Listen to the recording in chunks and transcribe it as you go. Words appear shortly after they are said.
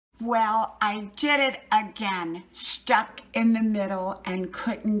Well, I did it again, stuck in the middle and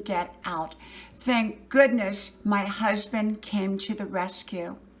couldn't get out. Thank goodness my husband came to the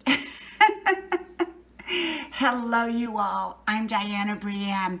rescue. Hello, you all. I'm Diana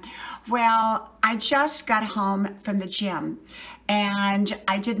Brienne. Well, I just got home from the gym and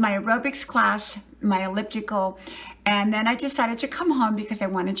I did my aerobics class, my elliptical, and then I decided to come home because I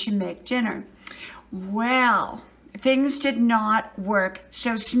wanted to make dinner. Well, things did not work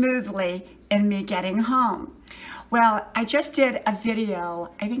so smoothly in me getting home. Well, I just did a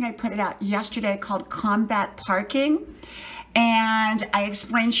video, I think I put it out yesterday, called Combat Parking. And I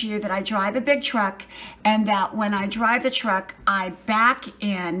explained to you that I drive a big truck and that when I drive the truck, I back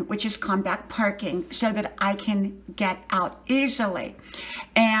in, which is combat parking, so that I can get out easily.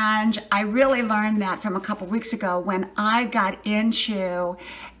 And I really learned that from a couple weeks ago when I got into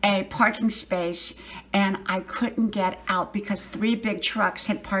a parking space and I couldn't get out because 3 big trucks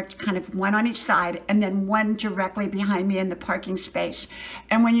had parked, kind of one on each side and then one directly behind me in the parking space.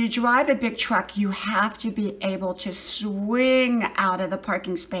 And when you drive a big truck, you have to be able to swing out of the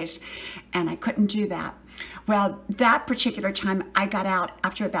parking space, and I couldn't do that. Well, that particular time I got out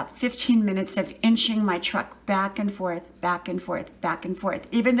after about 15 minutes of inching my truck back and forth, back and forth, back and forth.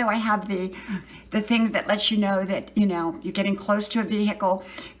 Even though I have the things that lets you know that, you're getting close to a vehicle,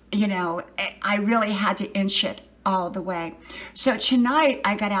 I really had to inch it all the way. So tonight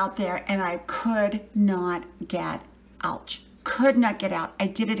I got out there and I could not get out. Could not get out. I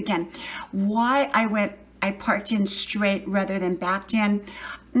did it again. Why I parked in straight rather than backed in.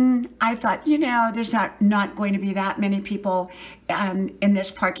 I thought, there's not going to be that many people in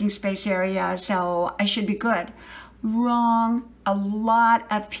this parking space area, so I should be good. Wrong. A lot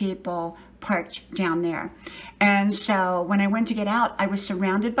of people parked down there. And so when I went to get out, I was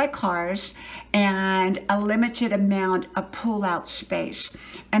surrounded by cars and a limited amount of pull-out space.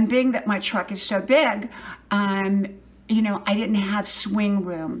 And being that my truck is so big, I didn't have swing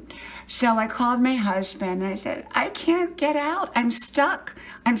room. So I called my husband and I said, I can't get out. I'm stuck.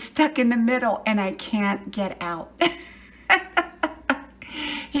 I'm stuck in the middle and I can't get out.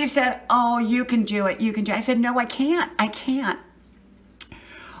 He said, oh, you can do it. You can do it. I said, no, I can't. I can't.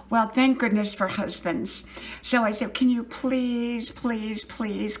 Well, thank goodness for husbands. So I said, can you please, please,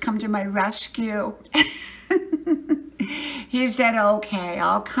 please come to my rescue? He said, okay,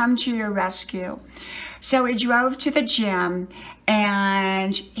 I'll come to your rescue. So he drove to the gym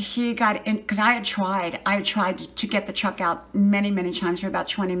and he got in, because I had tried to get the truck out many, many times for about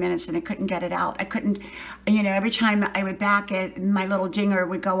 20 minutes and I couldn't get it out. I couldn't, every time I would back it, my little dinger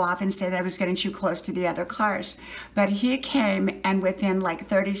would go off and say that I was getting too close to the other cars. But he came and within like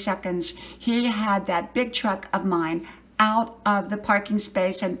 30 seconds, he had that big truck of mine out of the parking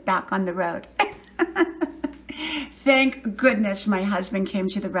space and back on the road. Thank goodness my husband came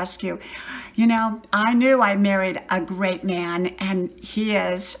to the rescue. I knew I married a great man, and he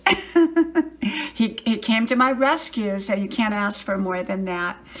is. He came to my rescue, so you can't ask for more than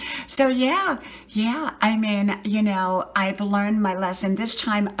that. So yeah, I mean, I've learned my lesson. This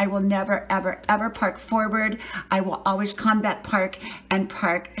time I will never, ever, ever park forward. I will always combat park and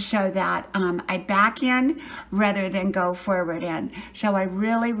park so that I back in rather than go forward in. So I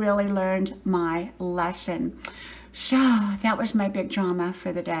really, really learned my lesson. So that was my big drama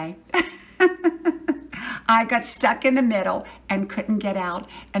for the day. I got stuck in the middle and couldn't get out,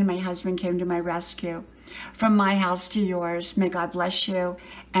 and my husband came to my rescue. From my house to yours, may God bless you,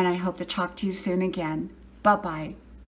 and I hope to talk to you soon again. Bye-bye.